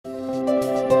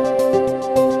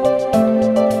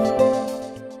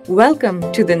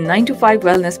Welcome to the 9 to 5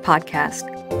 Wellness Podcast,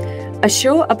 a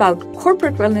show about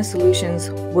corporate wellness solutions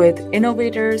with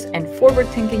innovators and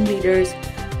forward-thinking leaders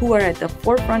who are at the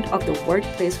forefront of the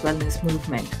workplace wellness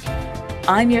movement.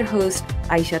 I'm your host,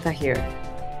 Aisha Tahir.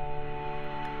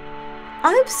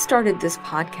 I've started this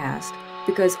podcast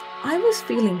because I was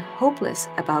feeling hopeless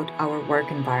about our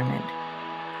work environment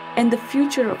and the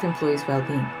future of employees'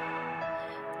 well-being.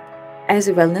 As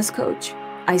a wellness coach,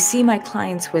 I see my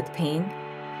clients with pain,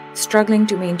 struggling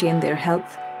to maintain their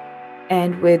health,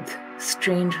 and with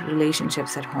strained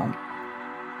relationships at home.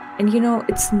 And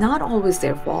it's not always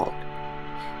their fault.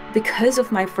 Because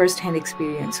of my firsthand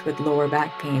experience with lower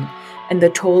back pain and the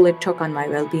toll it took on my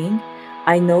well-being,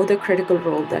 I know the critical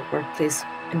role that workplace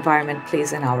environment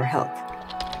plays in our health.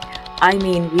 I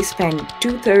mean, we spend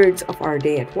 2/3 of our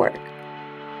day at work.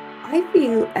 I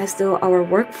feel as though our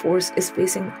workforce is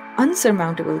facing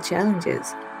unsurmountable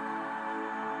challenges.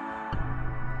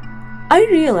 I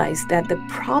realize that the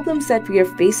problems that we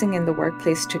are facing in the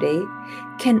workplace today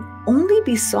can only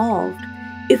be solved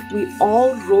if we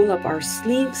all roll up our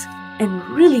sleeves and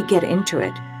really get into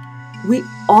it. We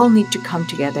all need to come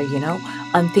together,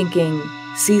 I'm thinking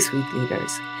C-suite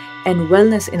leaders and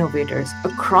wellness innovators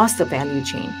across the value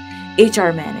chain,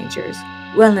 HR managers,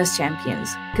 wellness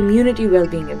champions, community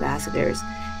well-being ambassadors,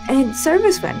 and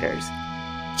service vendors.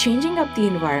 Changing up the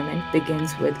environment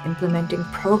begins with implementing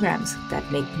programs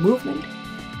that make movement,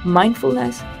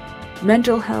 mindfulness,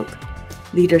 mental health,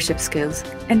 leadership skills,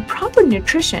 and proper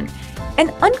nutrition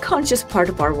an unconscious part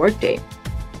of our workday,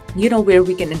 where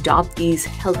we can adopt these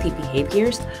healthy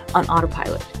behaviors on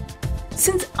autopilot.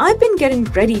 Since I've been getting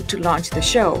ready to launch the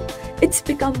show, it's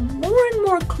become more and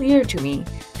more clear to me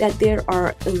that there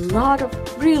are a lot of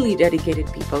really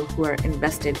dedicated people who are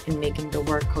invested in making the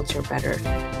work culture better.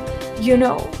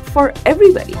 For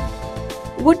everybody.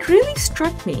 What really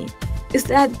struck me is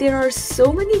that there are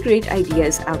so many great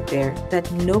ideas out there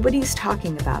that nobody's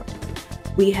talking about.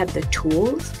 We have the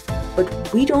tools, but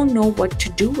we don't know what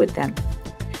to do with them.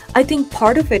 I think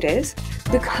part of it is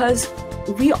because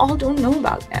we all don't know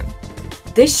about them.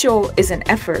 This show is an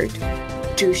effort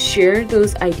to share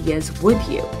those ideas with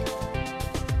you.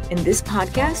 In this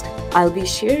podcast, I'll be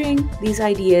sharing these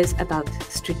ideas about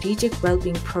strategic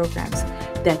well-being programs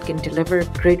that can deliver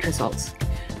great results.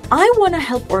 I want to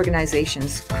help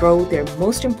organizations grow their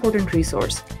most important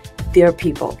resource, their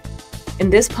people.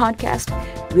 In this podcast,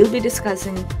 we'll be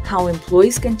discussing how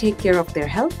employees can take care of their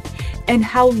health and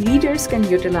how leaders can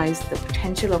utilize the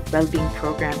potential of well-being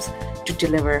programs to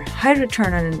deliver high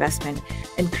return on investment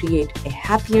and create a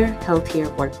happier, healthier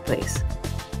workplace.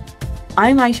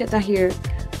 I'm Aisha Tahir.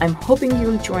 I'm hoping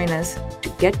you'll join us to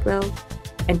get well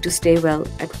and to stay well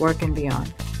at work and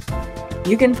beyond.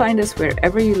 You can find us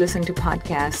wherever you listen to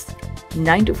podcasts.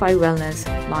 9 to 5 Wellness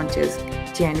launches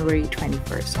January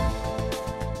 21st.